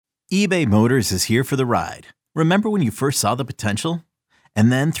eBay Motors is here for the ride. Remember when you first saw the potential?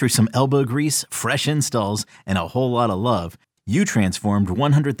 And then through some elbow grease, fresh installs, and a whole lot of love, you transformed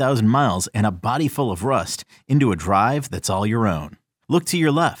 100,000 miles and a body full of rust into a drive that's all your own. Look to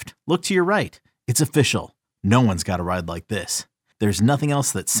your left. Look to your right. It's official. No one's got a ride like this. There's nothing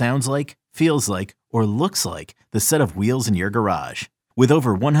else that sounds like, feels like, or looks like the set of wheels in your garage. With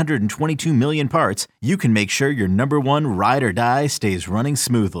over 122 million parts, you can make sure your number one ride or die stays running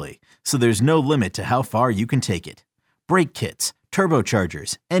smoothly. So there's no limit to how far you can take it. Brake kits,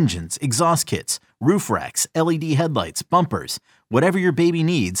 turbochargers, engines, exhaust kits, roof racks, LED headlights, bumpers, whatever your baby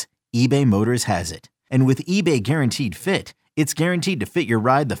needs, eBay Motors has it. And with eBay Guaranteed Fit, it's guaranteed to fit your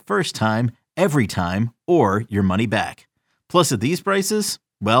ride the first time, every time, or your money back. Plus at these prices,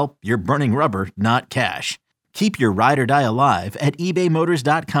 well, you're burning rubber, not cash. Keep your ride or die alive at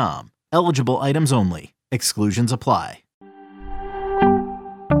ebaymotors.com. Eligible items only. Exclusions apply.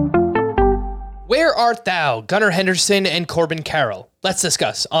 Where art thou, Gunnar Henderson and Corbin Carroll? Let's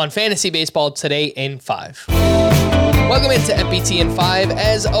discuss on Fantasy Baseball today in 5. Welcome into FBT in 5.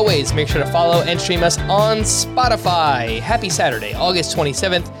 As always, make sure to follow and stream us on Spotify. Happy Saturday, August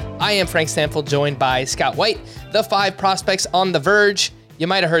 27th. I am Frank Stanfield, joined by Scott White. The 5 prospects on the verge. You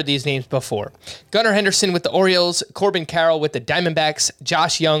might have heard these names before. Gunnar Henderson with the Orioles, Corbin Carroll with the Diamondbacks,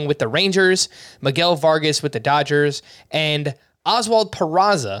 Josh Young with the Rangers, Miguel Vargas with the Dodgers, and Oswald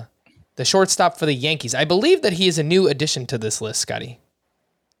Peraza, the shortstop for the Yankees. I believe that he is a new addition to this list, Scotty.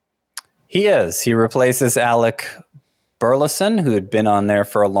 He is. He replaces Alec Burleson, who had been on there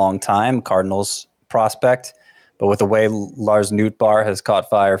for a long time, Cardinals prospect. But with the way Lars Nootbaar has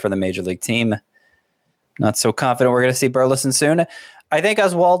caught fire for the Major League team, not so confident we're going to see Burleson soon. I think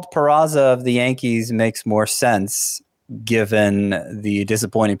Oswald Peraza of the Yankees makes more sense given the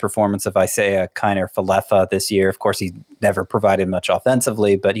disappointing performance of Isaiah Kiner Falefa this year. Of course, he never provided much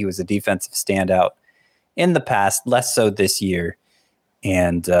offensively, but he was a defensive standout in the past, less so this year.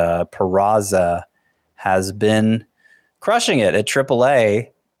 And Peraza has been crushing it at AAA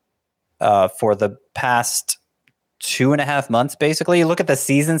for the past 2.5 months, basically. You look at the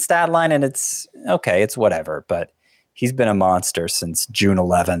season stat line and it's okay, it's whatever, but he's been a monster since June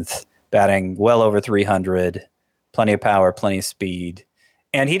 11th, batting well over 300, plenty of power, plenty of speed.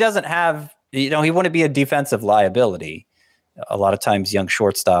 And he doesn't have, he wouldn't be a defensive liability. A lot of times young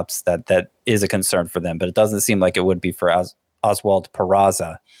shortstops, that is a concern for them, but it doesn't seem like it would be for Oswald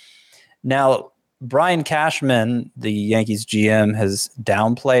Peraza. Now, Brian Cashman, the Yankees GM, has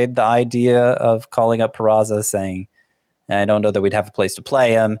downplayed the idea of calling up Peraza, saying, I don't know that we'd have a place to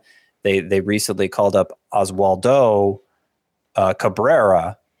play him. They recently called up Oswaldo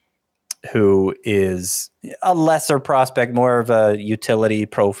Cabrera, who is a lesser prospect, more of a utility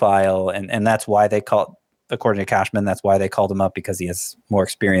profile, and that's why they called, according to Cashman, that's why they called him up, because he has more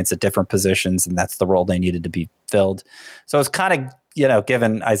experience at different positions, and that's the role they needed to be filled. So it's kind of,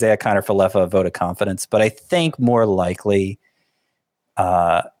 given Isaiah Kiner Falefa a vote of confidence, but I think more likely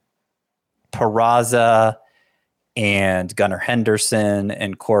Peraza and Gunnar Henderson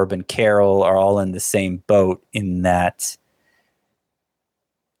and Corbin Carroll are all in the same boat in that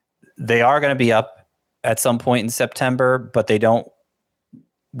they are going to be up at some point in September, but they don't,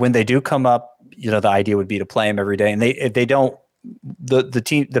 when they do come up, the idea would be to play them every day. And they don't,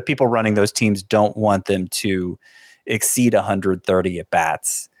 the people running those teams don't want them to exceed 130 at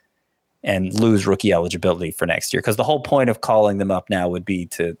bats and lose rookie eligibility for next year. Because the whole point of calling them up now would be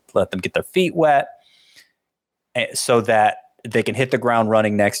to let them get their feet wet, so that they can hit the ground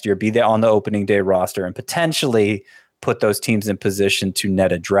running next year, be there on the opening day roster, and potentially put those teams in position to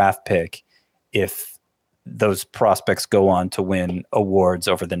net a draft pick if those prospects go on to win awards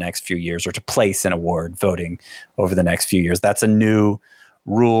over the next few years, or to place an award voting over the next few years. That's a new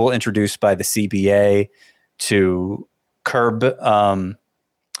rule introduced by the CBA to curb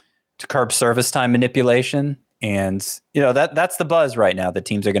service time manipulation. And, that's the buzz right now. The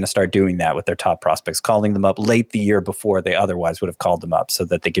teams are going to start doing that with their top prospects, calling them up late the year before they otherwise would have called them up, so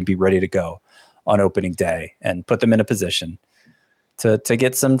that they can be ready to go on opening day and put them in a position to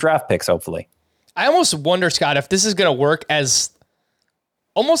get some draft picks, hopefully. I almost wonder, Scott, if this is going to work as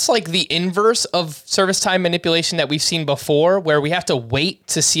almost like the inverse of service time manipulation that we've seen before, where we have to wait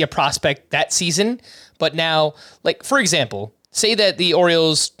to see a prospect that season. But now, like, for example, say that the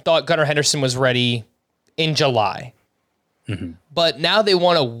Orioles thought Gunnar Henderson was ready in July, but now they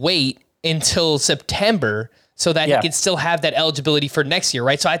want to wait until September so that he can still have that eligibility for next year,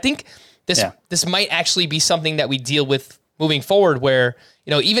 right? So I think this might actually be something that we deal with moving forward, where,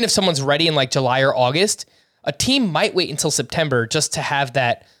 even if someone's ready in like July or August, a team might wait until September just to have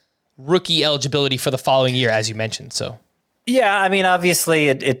that rookie eligibility for the following year, as you mentioned. So Yeah, I mean, obviously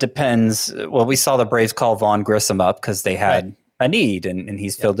it depends. Well, we saw the Braves call Vaughn Grissom up because they had a need, and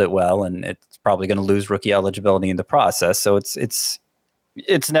he's filled it well, and it's probably going to lose rookie eligibility in the process. So it's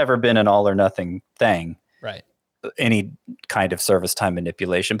never been an all or nothing thing. Right. Any kind of service time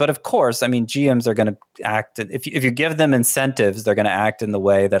manipulation. But of course, I mean, GMs are going to act, if you give them incentives, they're going to act in the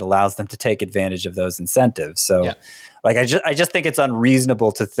way that allows them to take advantage of those incentives. So like, I just think it's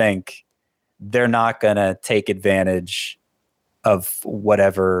unreasonable to think they're not going to take advantage of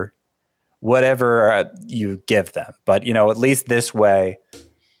whatever you give them. But, at least this way,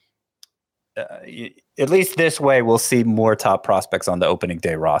 we'll see more top prospects on the opening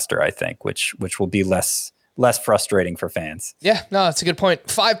day roster, I think, which will be less frustrating for fans. Yeah, no, that's a good point.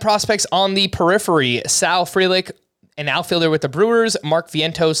 5 prospects on the periphery. Sal Frelick, an outfielder with the Brewers. Mark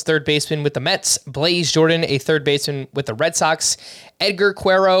Vientos, third baseman with the Mets. Blaze Jordan, a third baseman with the Red Sox. Edgar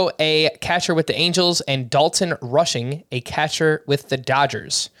Quero, a catcher with the Angels. And Dalton Rushing, a catcher with the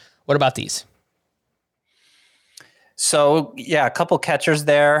Dodgers. What about these? So, yeah, a couple catchers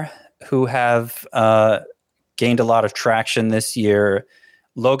there who have gained a lot of traction this year.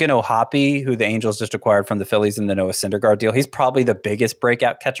 Logan O'Hoppe, who the Angels just acquired from the Phillies in the Noah Syndergaard deal, he's probably the biggest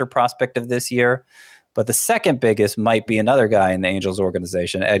breakout catcher prospect of this year. But the second biggest might be another guy in the Angels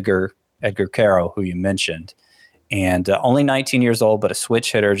organization, Edgar Quero, who you mentioned. And only 19 years old, but a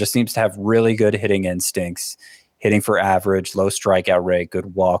switch hitter, just seems to have really good hitting instincts, hitting for average, low strikeout rate,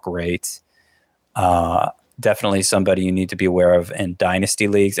 good walk rate. Definitely somebody you need to be aware of in dynasty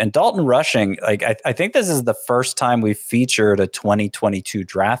leagues. And Dalton Rushing, like I think this is the first time we've featured a 2022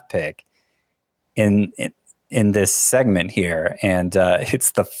 draft pick in this segment here, and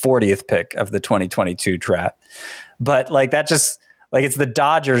it's the 40th pick of the 2022 draft. But like that, just like it's the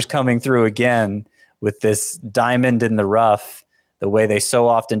Dodgers coming through again with this diamond in the rough, the way they so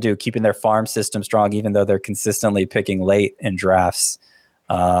often do, keeping their farm system strong, even though they're consistently picking late in drafts.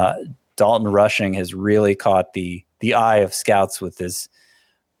 Dalton Rushing has really caught the eye of scouts with his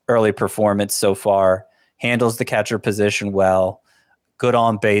early performance so far. Handles the catcher position well, good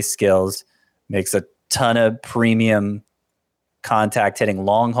on base skills, makes a ton of premium contact, hitting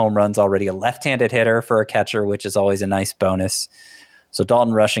long home runs already. A left-handed hitter for a catcher, which is always a nice bonus. So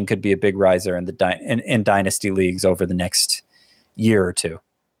Dalton Rushing could be a big riser in in dynasty leagues over the next year or two.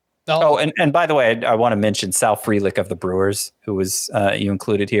 And by the way, I want to mention Sal Frelick of the Brewers, who was you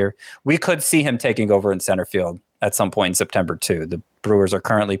included here. We could see him taking over in center field at some point in September too. The Brewers are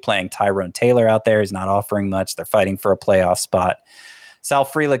currently playing Tyrone Taylor out there. He's not offering much. They're fighting for a playoff spot. Sal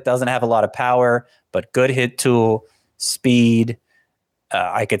Frelick doesn't have a lot of power, but good hit tool, speed.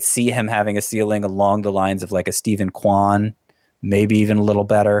 I could see him having a ceiling along the lines of like a Stephen Kwan, maybe even a little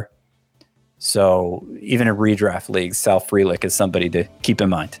better. So even in redraft leagues, Sal Frelick is somebody to keep in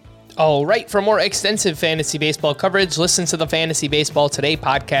mind. All right. For more extensive fantasy baseball coverage, listen to the Fantasy Baseball Today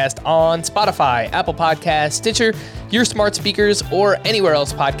podcast on Spotify, Apple Podcasts, Stitcher, your smart speakers, or anywhere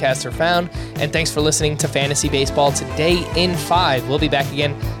else podcasts are found. And thanks for listening to Fantasy Baseball Today in 5. We'll be back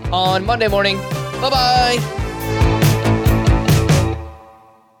again on Monday morning. Bye-bye.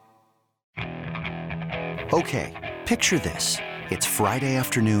 Okay, picture this. It's Friday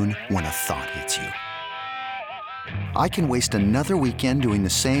afternoon when a thought hits you. I can waste another weekend doing the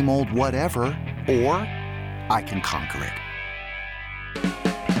same old whatever, or I can conquer it.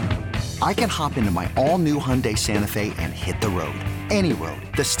 I can hop into my all-new Hyundai Santa Fe and hit the road. Any road.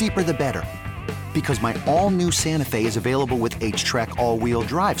 The steeper, the better. Because my all-new Santa Fe is available with H-Track all-wheel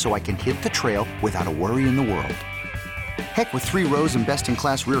drive, so I can hit the trail without a worry in the world. Heck, with 3 rows and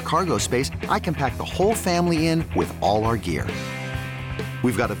best-in-class rear cargo space, I can pack the whole family in with all our gear.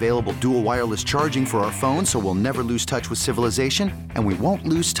 We've got available dual wireless charging for our phones, so we'll never lose touch with civilization, and we won't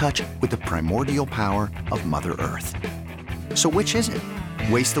lose touch with the primordial power of Mother Earth. So which is it?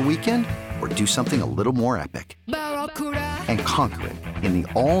 Waste the weekend or do something a little more epic? And conquer it in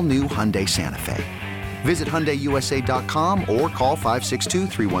the all-new Hyundai Santa Fe. Visit HyundaiUSA.com or call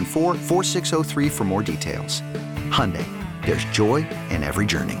 562-314-4603 for more details. Hyundai, there's joy in every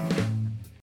journey.